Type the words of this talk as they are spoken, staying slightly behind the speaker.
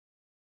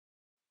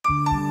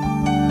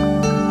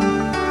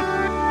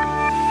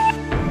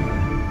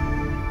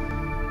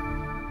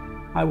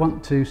I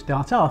want to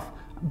start off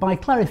by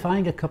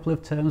clarifying a couple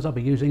of terms I'll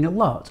be using a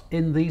lot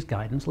in these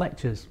guidance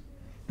lectures.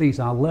 These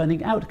are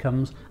learning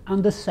outcomes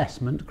and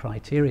assessment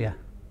criteria.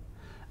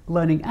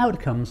 Learning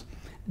outcomes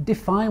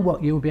define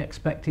what you will be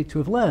expected to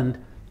have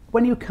learned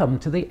when you come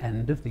to the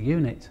end of the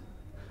unit.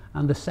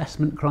 And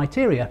assessment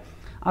criteria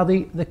are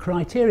the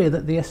criteria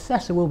that the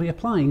assessor will be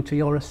applying to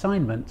your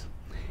assignment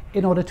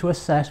in order to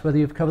assess whether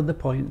you've covered the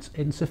points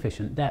in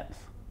sufficient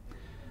depth.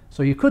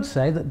 So you could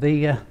say that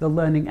the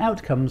learning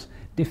outcomes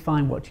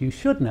define what you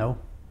should know,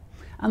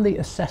 and the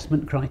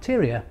assessment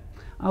criteria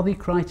are the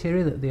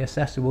criteria that the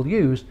assessor will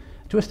use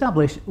to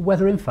establish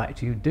whether in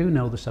fact you do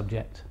know the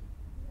subject.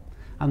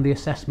 And the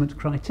assessment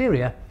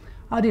criteria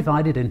are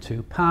divided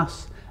into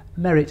pass,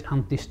 merit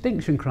and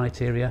distinction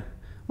criteria,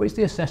 which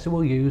the assessor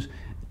will use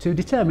to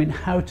determine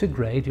how to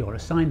grade your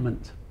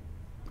assignment.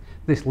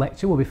 This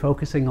lecture will be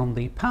focusing on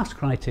the pass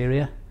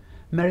criteria.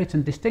 Merit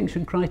and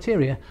distinction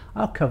criteria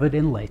are covered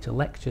in later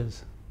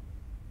lectures.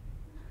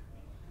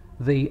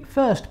 The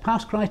first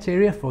pass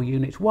criteria for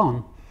Unit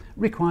 1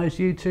 requires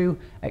you to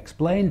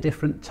explain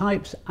different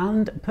types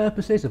and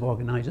purposes of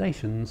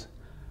organisations,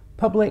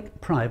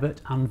 public,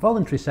 private and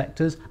voluntary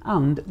sectors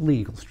and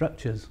legal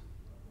structures.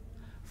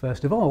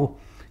 First of all,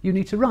 you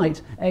need to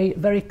write a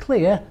very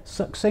clear,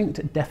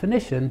 succinct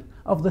definition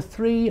of the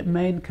three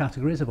main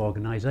categories of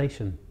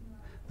organisation.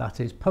 That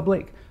is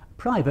public,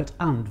 private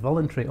and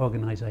voluntary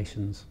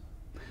organisations,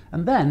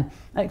 and then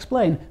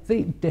explain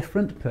the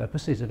different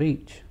purposes of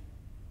each.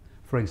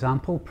 For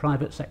example,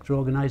 private sector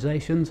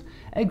organisations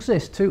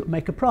exist to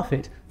make a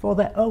profit for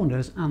their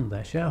owners and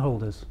their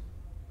shareholders,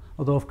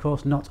 although of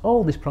course not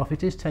all this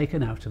profit is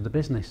taken out of the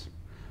business.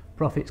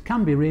 Profits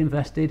can be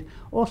reinvested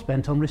or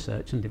spent on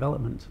research and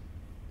development.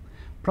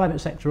 Private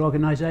sector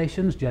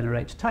organisations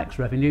generate tax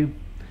revenue.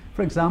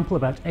 For example,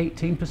 about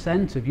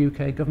 18% of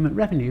UK government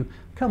revenue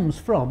comes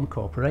from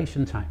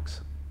corporation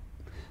tax.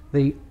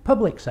 The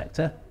public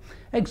sector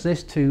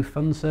exists to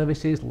fund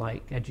services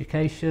like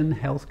education,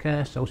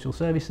 healthcare, social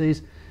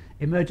services,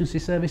 emergency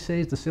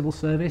services, the civil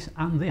service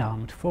and the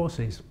armed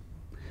forces.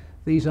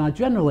 These are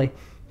generally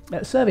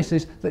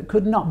services that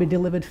could not be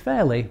delivered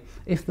fairly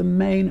if the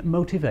main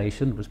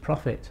motivation was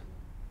profit.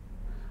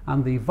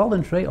 And the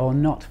voluntary or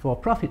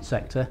not-for-profit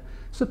sector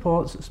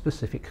supports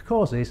specific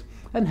causes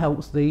and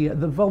helps the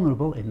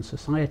vulnerable in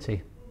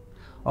society,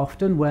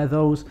 often where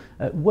those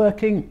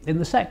working in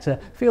the sector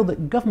feel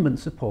that government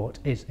support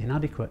is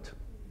inadequate.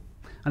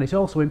 And it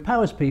also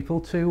empowers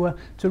people to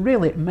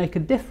really make a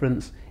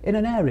difference in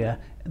an area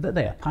that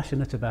they are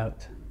passionate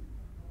about.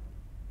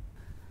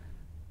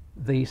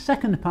 The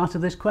second part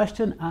of this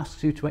question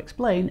asks you to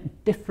explain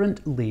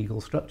different legal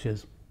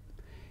structures.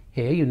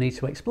 Here you need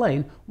to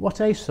explain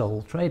what a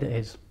sole trader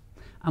is,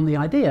 and the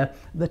idea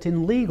that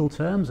in legal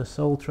terms a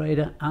sole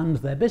trader and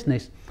their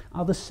business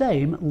are the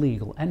same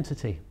legal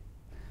entity.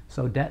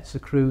 So debts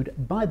accrued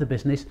by the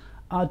business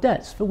are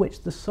debts for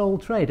which the sole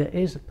trader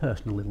is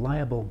personally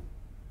liable.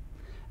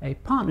 A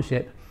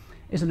partnership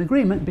is an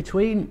agreement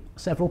between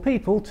several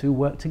people to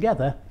work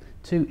together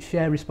to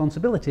share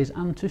responsibilities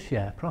and to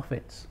share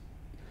profits.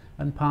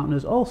 And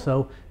partners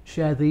also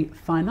share the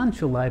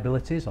financial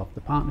liabilities of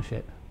the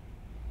partnership.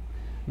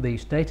 The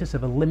status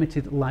of a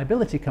limited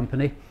liability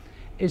company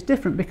is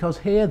different because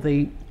here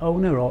the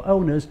owner or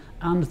owners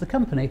and the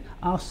company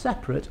are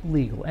separate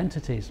legal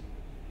entities.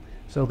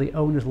 So the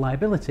owner's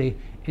liability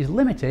is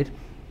limited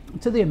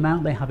to the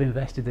amount they have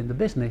invested in the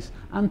business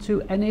and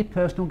to any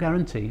personal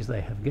guarantees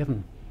they have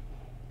given.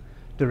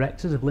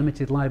 Directors of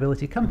limited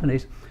liability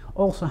companies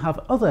also have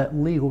other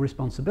legal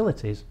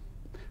responsibilities.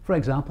 For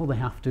example, they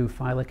have to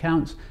file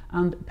accounts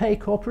and pay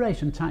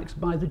corporation tax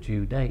by the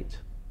due date.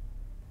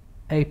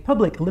 A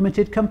public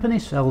limited company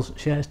sells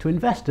shares to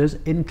investors,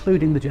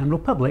 including the general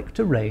public,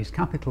 to raise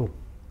capital.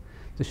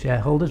 The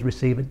shareholders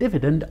receive a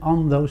dividend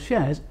on those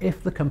shares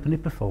if the company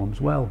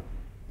performs well.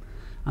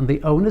 And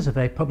the owners of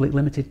a public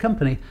limited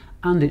company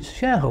and its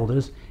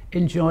shareholders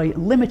enjoy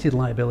limited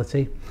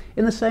liability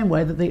in the same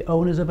way that the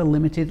owners of a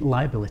limited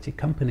liability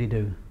company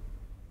do.